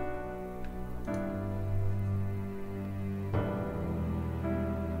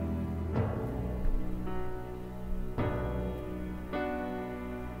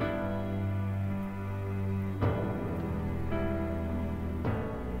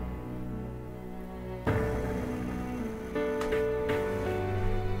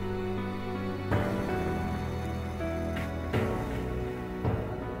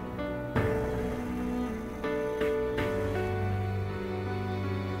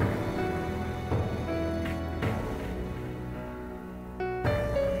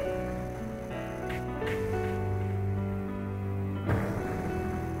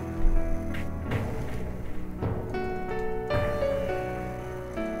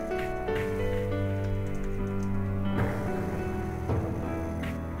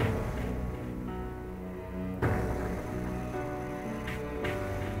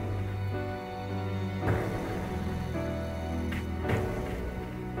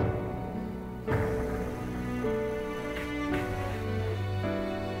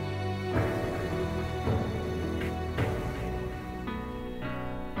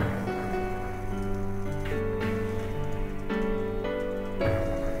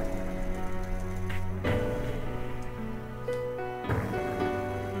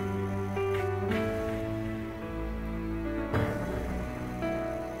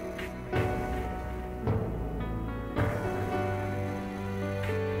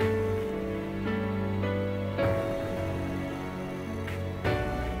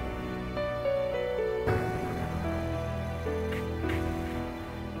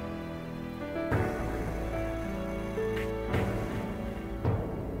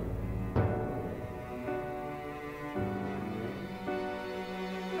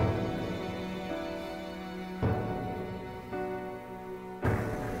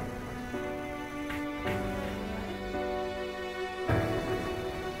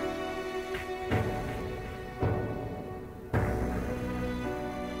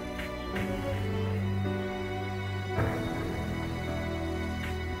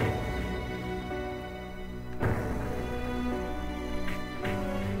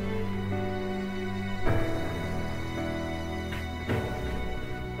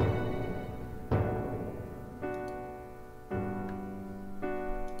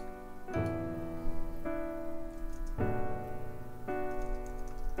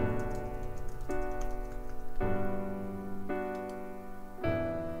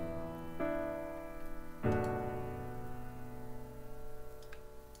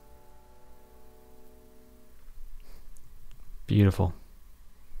 Beautiful.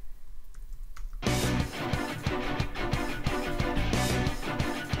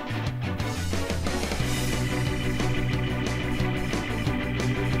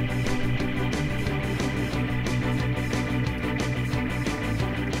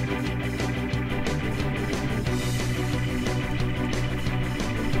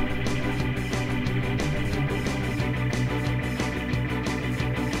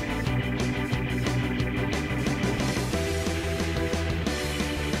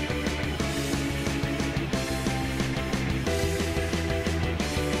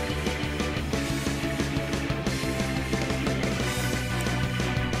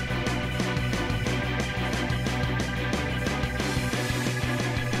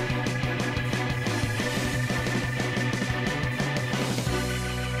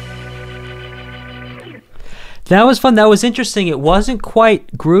 That was fun. That was interesting. It wasn't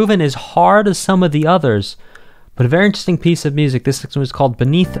quite grooving as hard as some of the others, but a very interesting piece of music. This one was called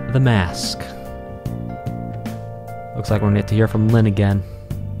Beneath the Mask. Looks like we're going to get to hear from Lynn again.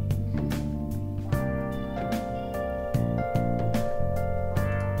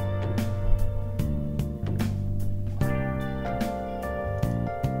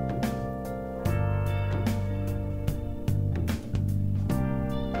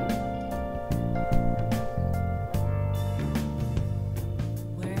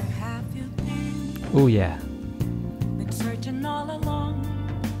 Oh yeah. Been searching all along,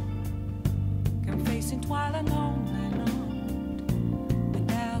 confessing while alone and on,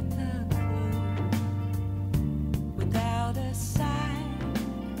 without a clue, without a sign,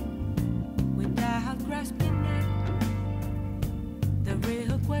 without grasping it. The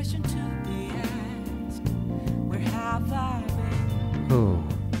real question to be asked: where have I been? Ooh.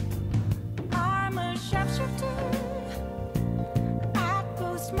 I'm a shapeshifter at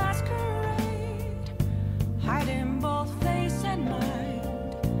Post Masquerade, hiding both face and mind,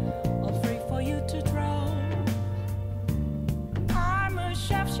 all free for you to draw. I'm a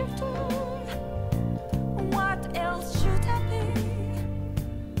shapeshifter. What else should I be?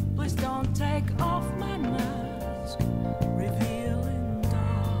 Please don't take off my mask, revealing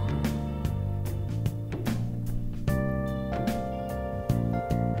dawn.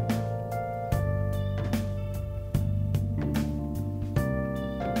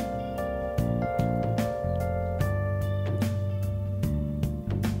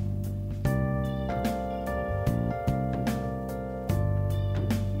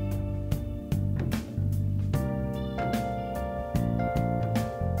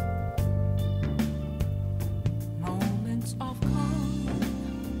 Moments of calm,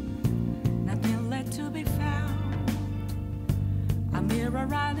 nothing left to be found. A mirror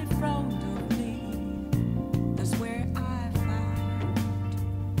right in front of me, that's where I found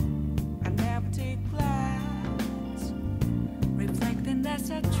an empty glass, reflecting that's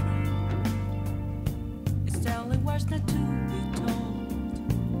a truth. It's telling words not to be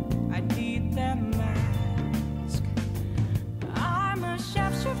told. I need that mask. I'm a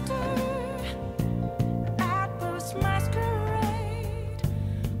shapeshifter at Post Masquerade,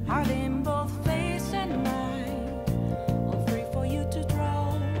 hiding both face and mind, all free for you to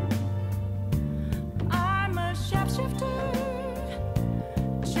draw. I'm a shapeshifter,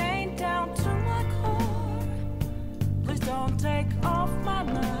 chained down to my core. Please don't take off my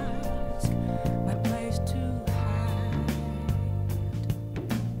mask, my place to hide.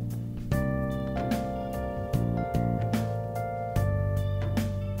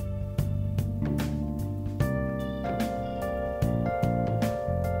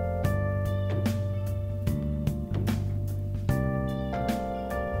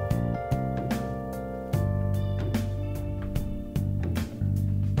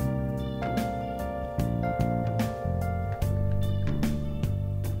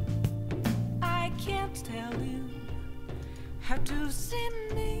 I can't tell you how to see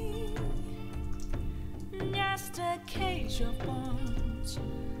me. Just a cage of bones,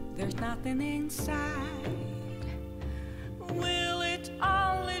 there's nothing inside. Will it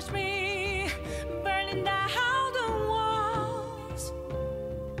unleash me, burning down the walls?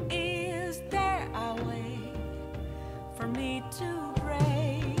 Is there a way for me to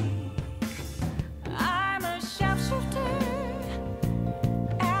break? I'm a shapeshifter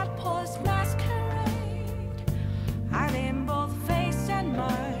at Post Masquerade, hiding both face and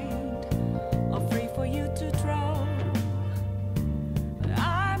mind, all free for you to draw.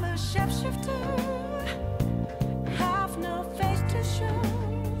 I'm a shapeshifter, have no face to show.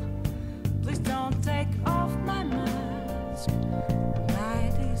 Please don't take off my mask,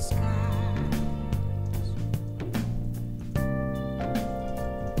 my disguise.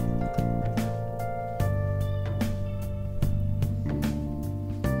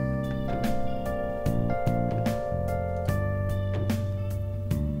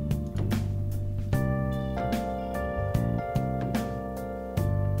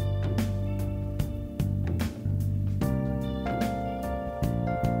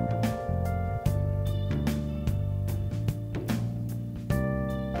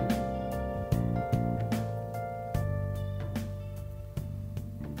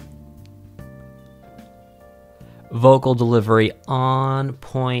 Vocal delivery on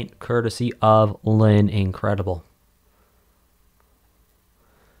point, courtesy of Lynn. Incredible.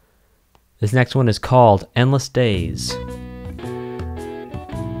 This next one is called Endless Days.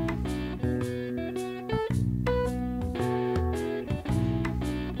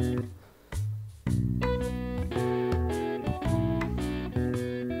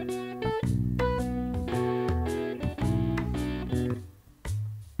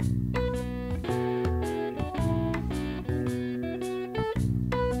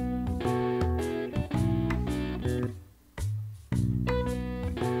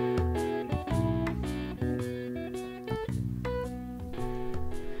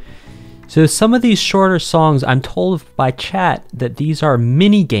 So some of these shorter songs, I'm told by chat that these are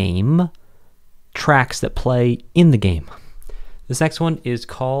mini game tracks that play in the game. This next one is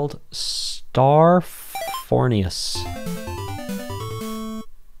called Starfornius.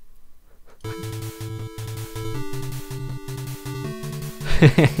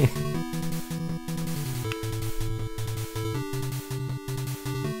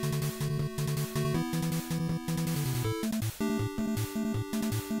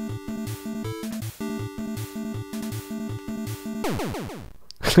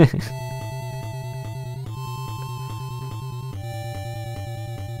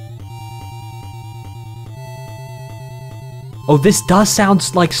 Oh, this does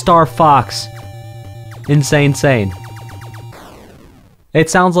sound like Star Fox. Insane Sane. It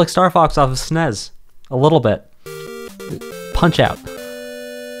sounds like Star Fox off of SNES. A little bit. Punch Out.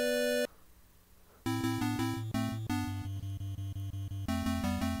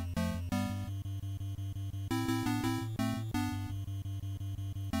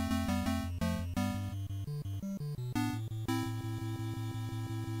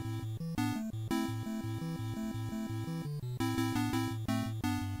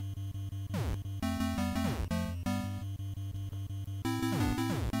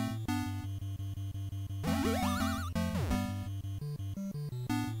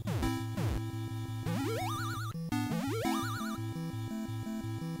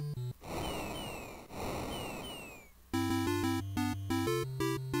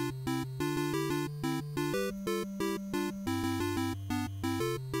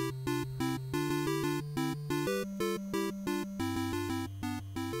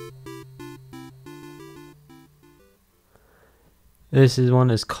 This one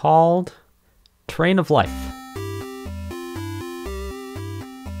is called Train of Life.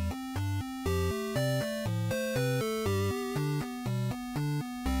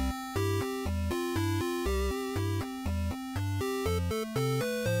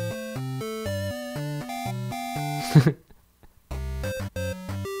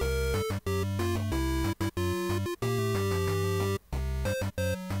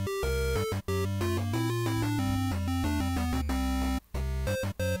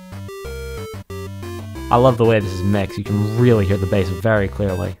 I love the way this is mixed. You can really hear the bass very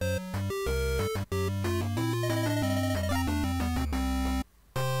clearly.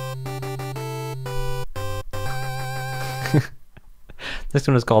 This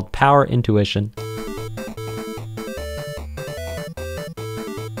one is called Power Intuition.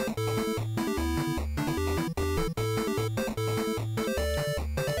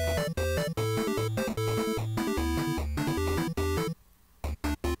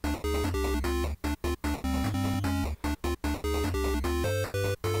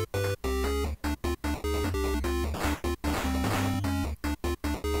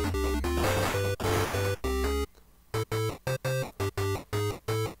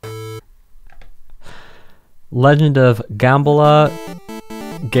 Legend of Gambala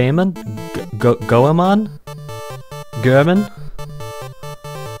Goemon? Goemon? Goemon?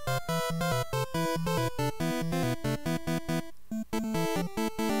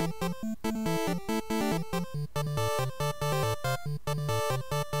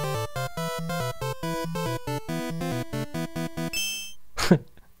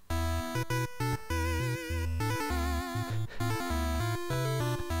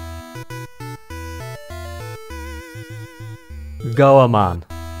 Goemon.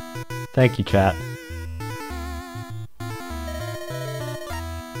 Thank you, chat.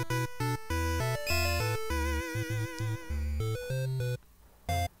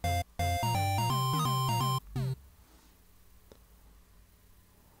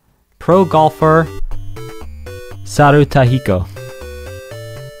 Pro golfer Saru Tahiko.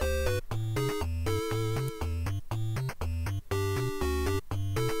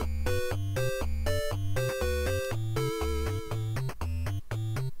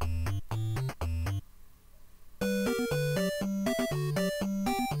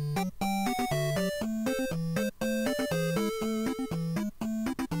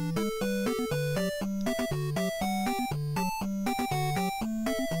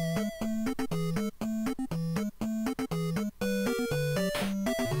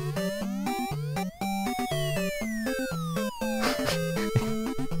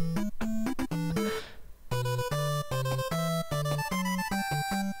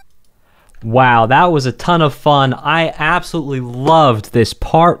 Wow, that was a ton of fun. I absolutely loved this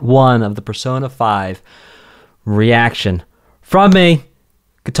part 1 of the Persona 5 reaction. From me,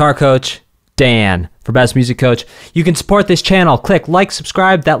 Guitar Coach Dan, for Best Music Coach. You can support this channel. Click like,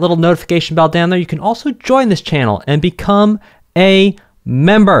 subscribe, that little notification bell down there. You can also join this channel and become a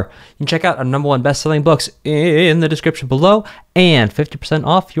member. You can check out our #1 best-selling books in the description below, and 50%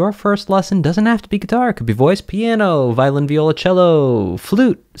 off your first lesson. Doesn't have to be guitar. It could be voice, piano, violin, viola, cello,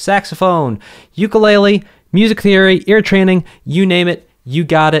 flute, saxophone, ukulele, music theory, ear training, you name it, you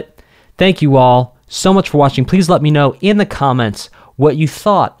got it. Thank you all so much for watching. Please let me know in the comments what you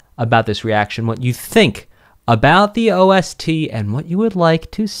thought about this reaction, what you think about the OST, and what you would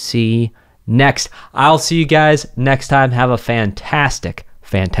like to see next. I'll see you guys next time. Have a fantastic,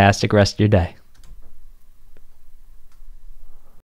 fantastic rest of your day.